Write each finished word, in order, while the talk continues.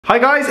Hi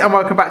guys, and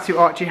welcome back to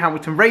Archie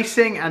Hamilton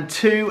Racing and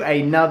to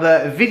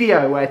another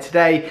video where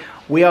today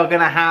we are going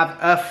to have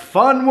a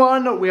fun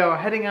one. We are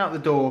heading out the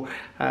door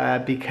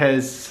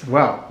because,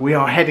 well, we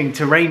are heading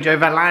to Range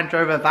Rover, Land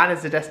Rover. That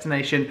is the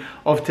destination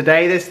of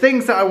today. There's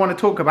things that I want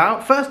to talk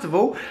about. First of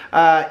all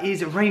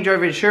is Range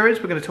Rover insurance.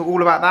 We're going to talk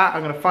all about that.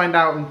 I'm going to find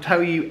out and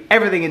tell you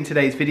everything in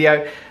today's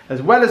video,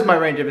 as well as my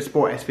Range Rover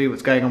Sport SV,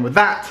 what's going on with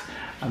that.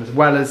 And as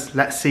well as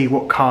let's see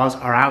what cars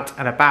are out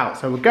and about.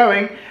 So we're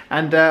going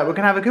and we're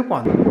gonna have a good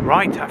one.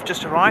 Right, I've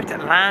just arrived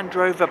at Land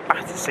Rover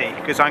Battersea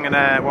because we're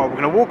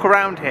gonna walk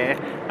around here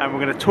and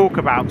we're gonna talk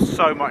about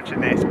so much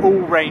in this, all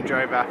Range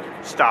Rover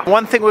stuff.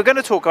 One thing we're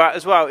gonna talk about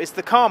as well is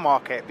the car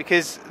market,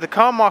 because the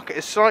car market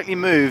has slightly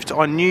moved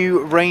on new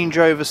Range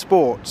Rover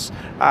Sports.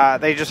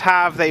 They've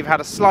had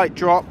a slight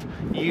drop.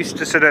 You used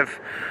to sort of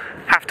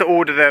have to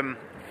order them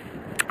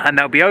and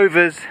they'll be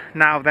overs.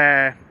 Now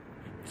they're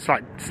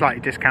slightly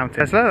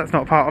discounted. So that's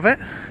not part of it.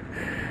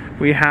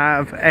 We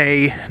have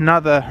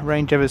another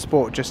Range Rover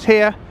Sport just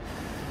here.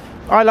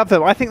 I love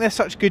them. I think they're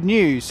such good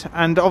news,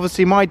 and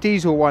obviously my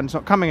diesel one's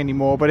not coming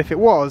anymore, but if it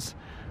was,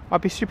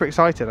 I'd be super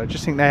excited. I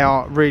just think they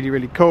are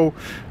really cool.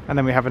 And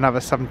then we have another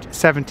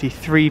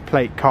 73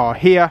 plate car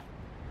here,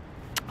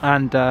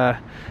 and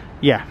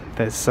yeah,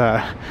 there's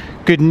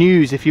good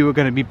news if you were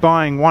going to be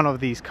buying one of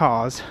these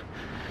cars,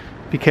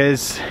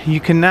 because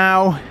you can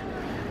now,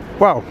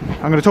 well,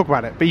 I'm going to talk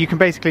about it, but you can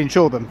basically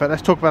insure them. But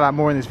let's talk about that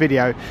more in this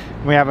video.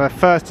 We have a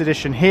first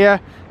edition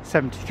here,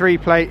 73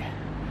 plate,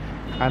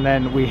 and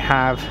then we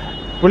have,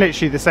 well,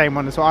 literally the same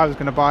one as what I was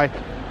going to buy,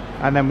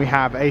 and then we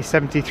have a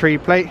 73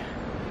 plate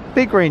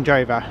big Range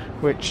Rover,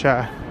 which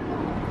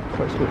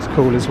looks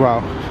cool as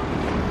well.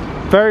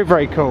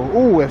 Very cool.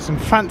 Oh, there's some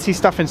fancy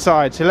stuff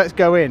inside, so let's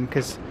go in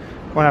because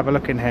I want to have a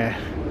look in here.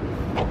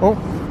 Oh,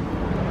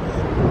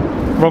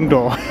 wrong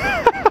door.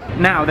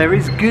 Now, there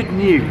is good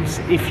news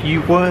if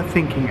you were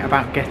thinking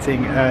about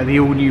getting the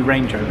all-new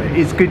Range Rover.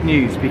 It's good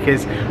news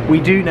because we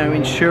do know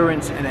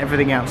insurance and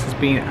everything else has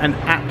been an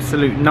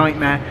absolute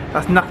nightmare.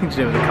 That's nothing to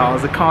do with the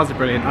cars. The cars are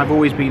brilliant. I've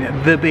always been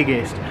the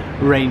biggest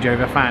Range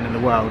Rover fan in the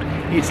world.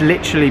 It's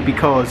literally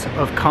because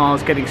of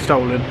cars getting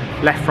stolen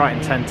left, right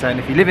and centre.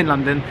 And if you live in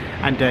London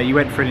and you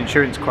went for an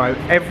insurance quote,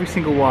 every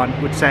single one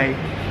would say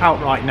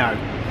outright no.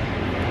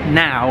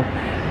 Now,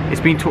 it's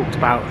been talked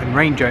about, and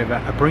Range Rover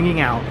are bringing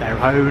out their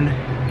own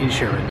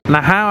insurance.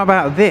 Now, how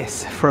about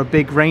this for a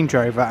big Range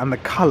Rover? And the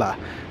colour,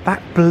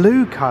 that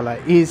blue colour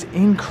is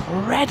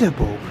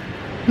incredible.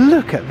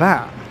 Look at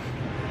that,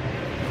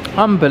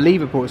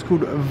 unbelievable. It's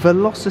called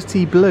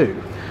Velocity Blue.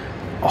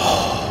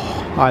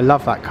 Oh, I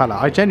love that colour.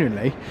 I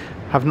genuinely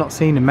have not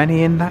seen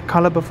many in that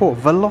colour before.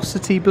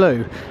 Velocity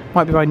Blue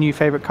might be my new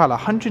favourite colour.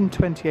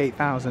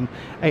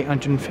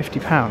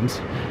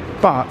 £128,850,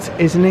 but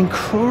is an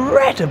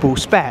incredible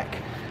spec.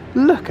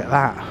 Look at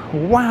that.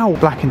 Wow.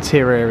 Black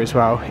interior as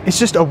well. It's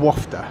just a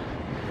wafter.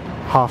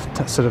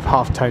 Sort of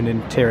half-tone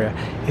interior.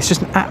 It's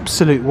just an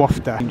absolute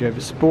wafter. Range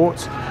Rover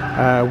Sport,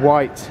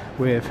 white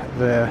with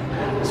the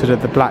sort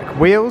of the black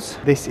wheels.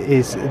 This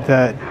is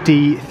the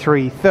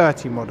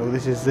D330 model.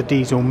 This is the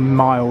diesel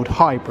mild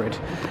hybrid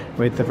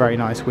with the very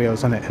nice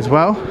wheels on it as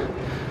well.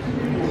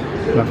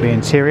 Lovely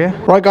interior.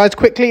 Right guys,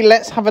 quickly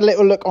let's have a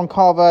little look on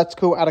Car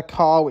Vertical at a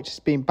car which has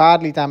been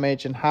badly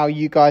damaged, and how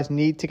you guys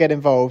need to get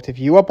involved if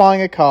you are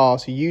buying a car,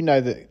 so you know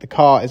that the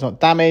car is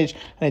not damaged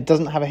and it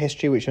doesn't have a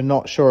history which you're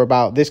not sure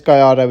about. This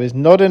Gallardo is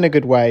not in a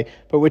good way,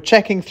 but we're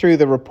checking through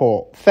the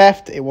report.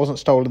 Theft, it wasn't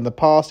stolen in the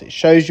past. It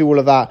shows you all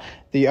of that.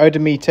 The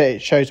odometer,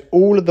 it shows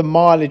all of the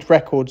mileage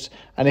records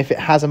and if it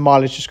has a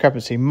mileage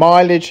discrepancy.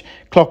 Mileage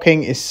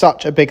clocking is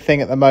such a big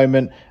thing at the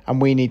moment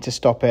and we need to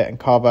stop it, and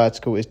Car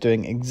Vertical is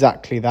doing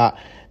exactly that.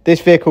 This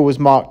vehicle was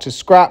marked as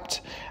scrapped,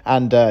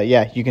 and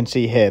yeah, you can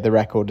see here the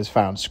record is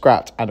found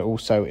scrapped and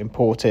also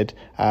imported.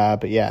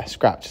 But yeah,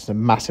 scrapped is a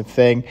massive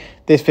thing.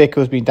 This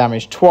vehicle has been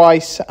damaged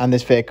twice, and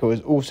this vehicle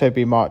has also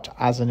been marked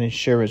as an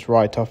insurance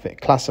write-off.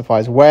 It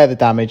classifies where the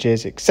damage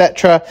is,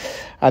 etc.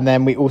 And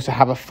then we also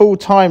have a full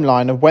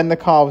timeline of when the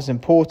car was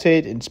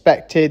imported,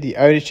 inspected, the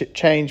ownership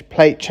change,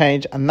 plate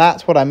change, and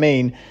that's what I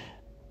mean.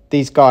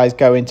 These guys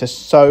go into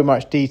so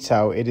much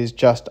detail. It is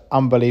just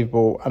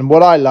unbelievable. And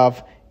what I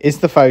love is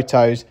the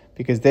photos,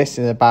 because this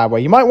is a bad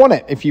way. You might want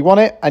it. If you want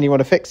it and you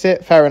want to fix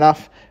it, fair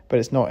enough, but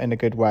it's not in a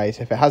good way.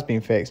 So if it has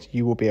been fixed,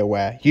 you will be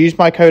aware. Use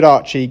my code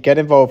Archie, get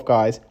involved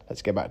guys.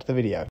 Let's get back to the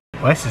video.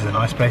 Well, this is a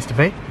nice place to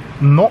be,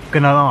 not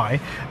gonna lie.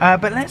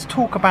 But let's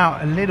talk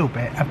about a little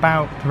bit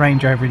about the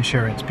Range Rover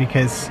insurance,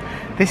 because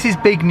this is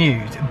big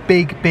news,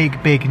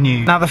 big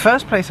news. Now, the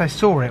first place I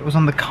saw it was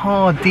on the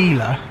car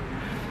dealer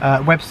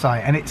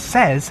website, and it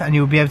says, and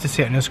you'll be able to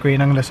see it on your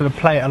screen, I'm going to sort of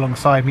play it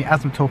alongside me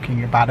as I'm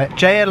talking about it.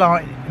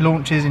 JLR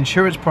launches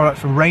insurance product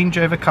for Range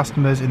Rover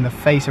customers in the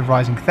face of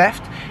rising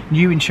theft.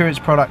 New insurance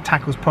product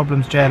tackles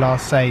problems JLR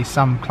say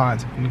some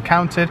clients have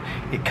encountered.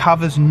 It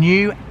covers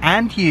new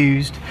and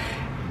used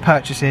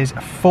purchases.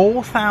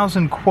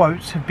 4,000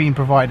 quotes have been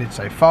provided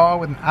so far,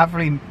 with an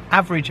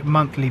average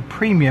monthly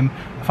premium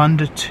of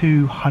under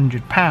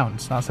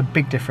 £200. That's a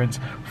big difference,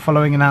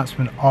 following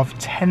announcement of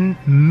 10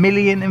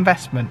 million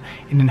investment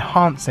in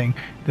enhancing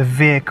the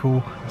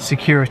vehicle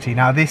security.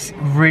 Now this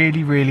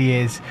really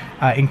is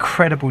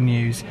incredible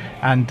news,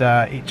 and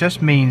it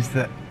just means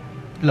that,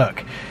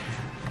 look,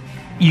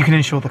 you can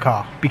insure the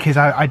car, because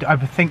I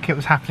think it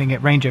was happening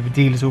at Range Rover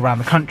dealers all around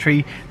the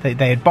country.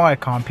 They'd buy a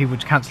car and people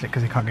would cancel it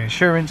because they can't get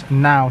insurance,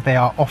 and now they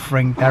are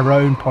offering their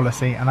own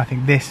policy, and I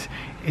think this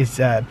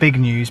is big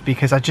news,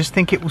 because I just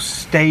think it will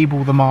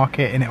stable the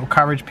market and it will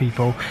encourage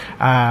people.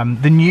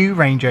 The new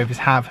Range Rovers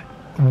have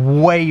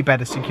way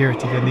better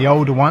security than the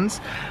older ones,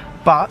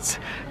 but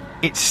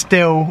it's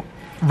still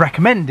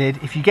recommended,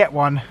 if you get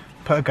one,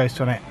 put a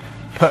ghost on it,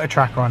 put a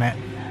tracker on it,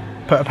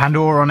 put a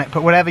Pandora on it,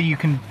 put whatever you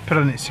can put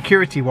on it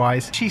security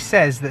wise. She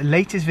says that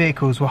latest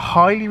vehicles were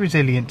highly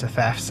resilient to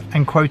thefts,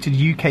 and quoted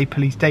UK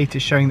police data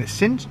showing that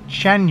since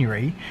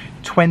January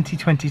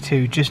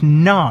 2022, just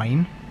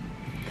 9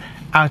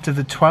 out of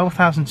the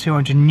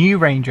 12,200 new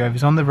Range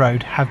Rovers on the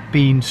road have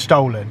been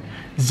stolen,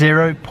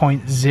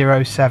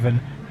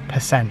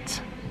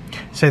 0.07%.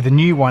 So the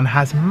new one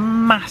has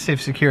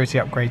massive security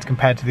upgrades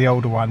compared to the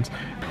older ones.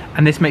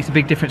 And this makes a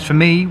big difference for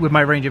me with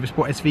my Range Rover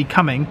Sport SV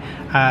coming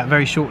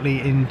very shortly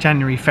in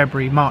January,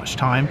 February, March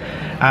time,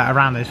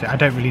 around those. I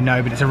don't really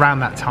know, but it's around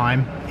that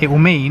time. It will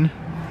mean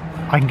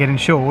I can get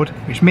insured,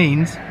 which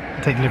means I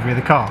take delivery of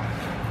the car.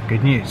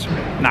 Good news.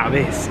 Now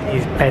this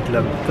is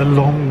Bedlam, the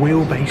long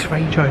wheelbase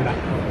Range Rover.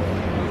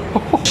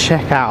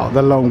 Check out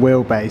the long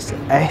wheelbase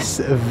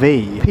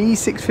SV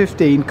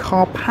P615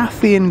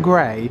 Carpathian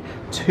Grey,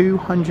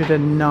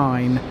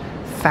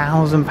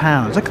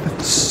 £209,000. Look at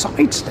the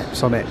side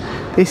steps on it.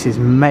 This is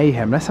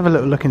mayhem. Let's have a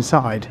little look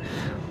inside.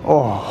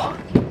 Oh,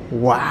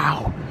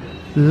 wow.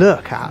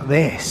 Look at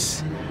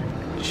this.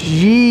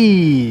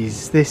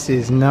 Jeez, this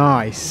is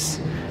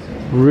nice.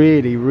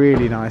 Really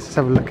nice. Let's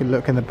have a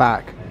look in the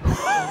back.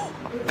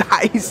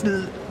 That is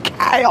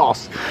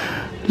chaos.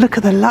 Look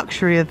at the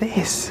luxury of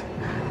this.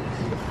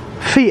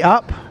 Feet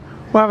up.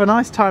 We'll have a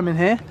nice time in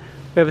here.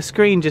 We have a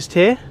screen just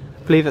here.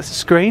 I believe that's a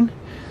screen.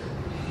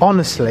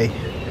 Honestly,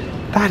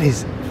 that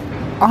is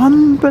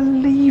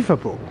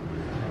unbelievable.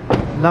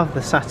 Love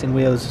the satin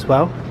wheels as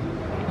well.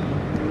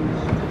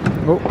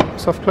 Oh,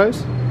 soft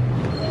close?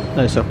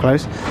 No soft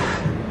close.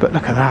 But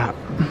look at that.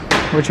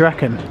 What do you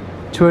reckon?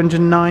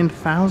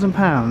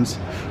 £209,000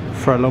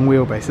 for a long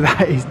wheelbase.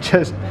 That is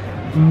just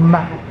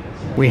mad.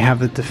 We have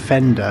the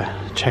Defender.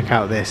 Check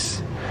out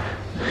this.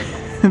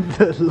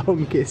 The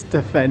longest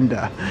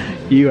Defender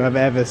you have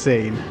ever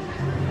seen.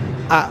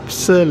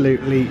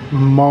 Absolutely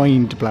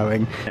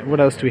mind-blowing. What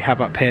else do we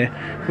have up here?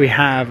 We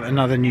have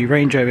another new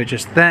Range Rover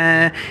just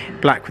there,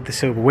 black with the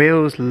silver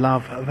wheels.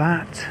 Love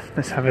that.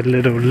 Let's have a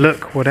little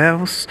look. What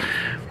else?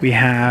 We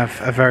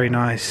have a very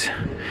nice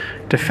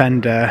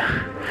Defender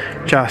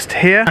just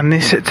here, and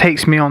this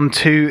takes me on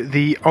to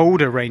the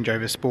older Range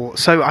Rover Sport.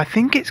 So I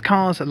think it's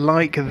cars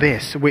like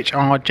this which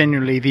are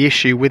generally the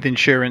issue with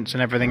insurance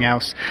and everything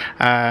else.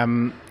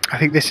 I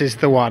think this is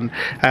the one,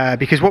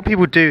 because what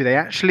people do, they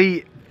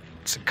actually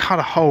cut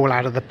a hole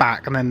out of the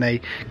back and then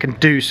they can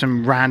do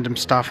some random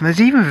stuff, and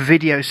there's even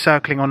videos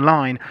circling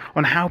online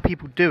on how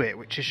people do it,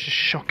 which is just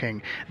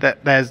shocking,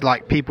 that there's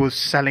like people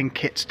selling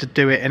kits to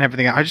do it and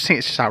everything. I just think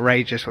it's just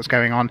outrageous what's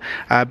going on.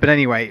 But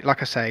anyway,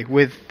 like I say,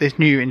 with this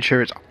new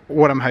insurance,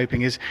 what I'm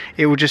hoping is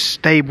it will just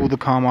stable the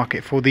car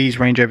market for these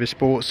Range Rover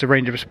Sports, the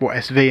Range Rover Sport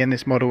SV in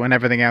this model and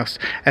everything else.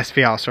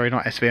 SVR, sorry,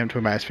 not SV, I'm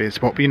talking about SV and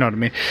Sport, but you know what I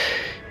mean.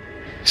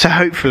 So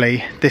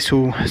hopefully this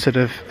will sort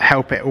of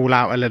help it all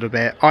out a little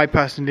bit. I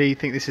personally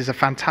think this is a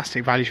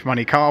fantastic value for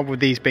money car,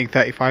 with these being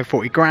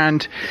 35-40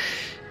 grand.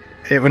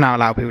 It will now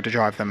allow people to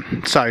drive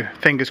them. So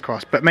fingers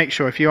crossed. But make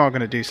sure, if you are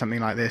going to do something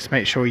like this,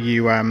 make sure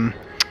you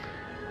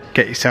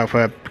get yourself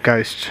a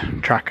ghost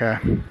tracker,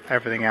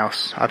 everything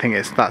else. I think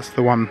that's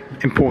the one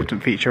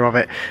important feature of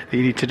it that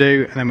you need to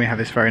do. And then we have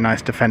this very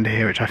nice Defender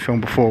here, which I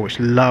filmed before,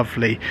 which is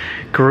lovely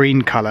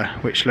green colour,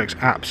 which looks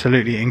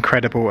absolutely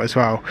incredible as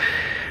well.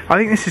 I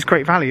think this is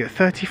great value at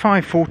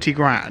 35-40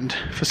 grand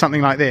for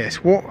something like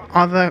this. What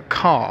other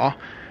car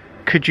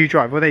could you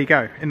drive? Well, there you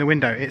go. In the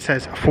window it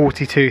says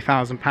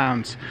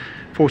 £42,000,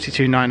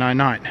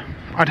 42,999.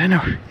 I don't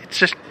know. It's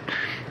just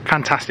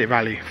fantastic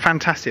value.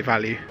 Fantastic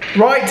value.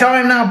 Right,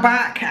 I'm now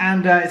back,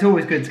 and it's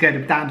always good to go to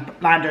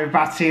Land Rover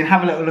Battersea and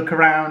have a little look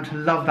around.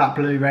 Love that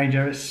blue Range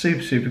Rover. It's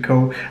super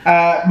cool.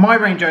 My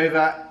Range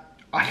Rover,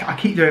 I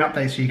keep doing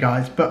updates for you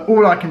guys, but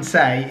all I can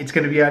say, it's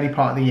going to be early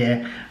part of the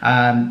year.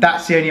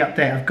 That's the only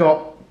update I've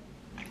got.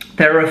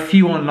 There are a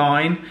few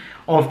online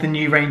of the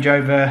new Range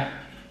Rover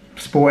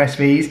Sport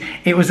SVs.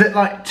 It was at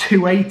like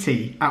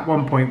 280 at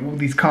one point, all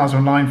these cars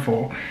online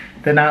for.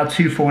 They're now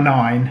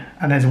 249,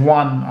 and there's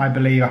one, I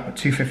believe, up at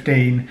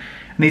 215. And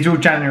these are all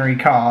January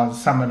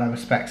cars, some are lower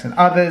specs than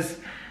others.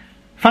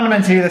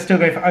 Fundamentally, they're still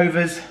going for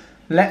overs.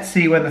 Let's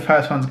see when the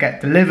first ones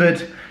get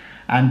delivered.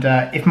 And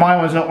if my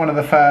one's not one of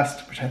the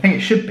first, which I think it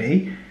should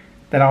be,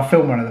 then I'll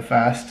film one of the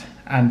first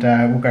and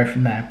we'll go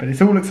from there. But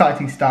it's all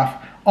exciting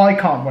stuff. I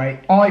can't wait.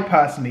 I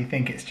personally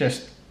think it's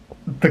just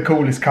the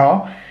coolest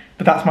car,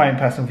 but that's my own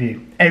personal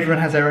view. Everyone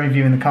has their own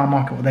view in the car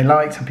market, what they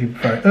like. Some people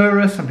prefer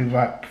Urus, some people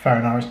prefer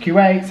an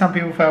RSQ8, some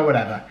people prefer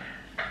whatever.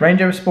 Range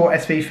Rover Sport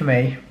SV for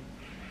me,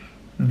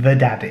 the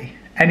daddy.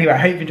 Anyway, I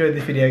hope you enjoyed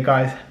this video,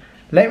 guys.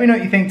 Let me know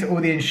what you think to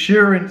all the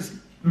insurance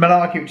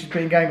malarkey which has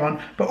been going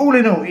on, but all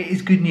in all, it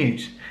is good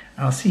news.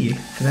 And I'll see you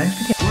for the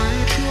next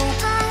video.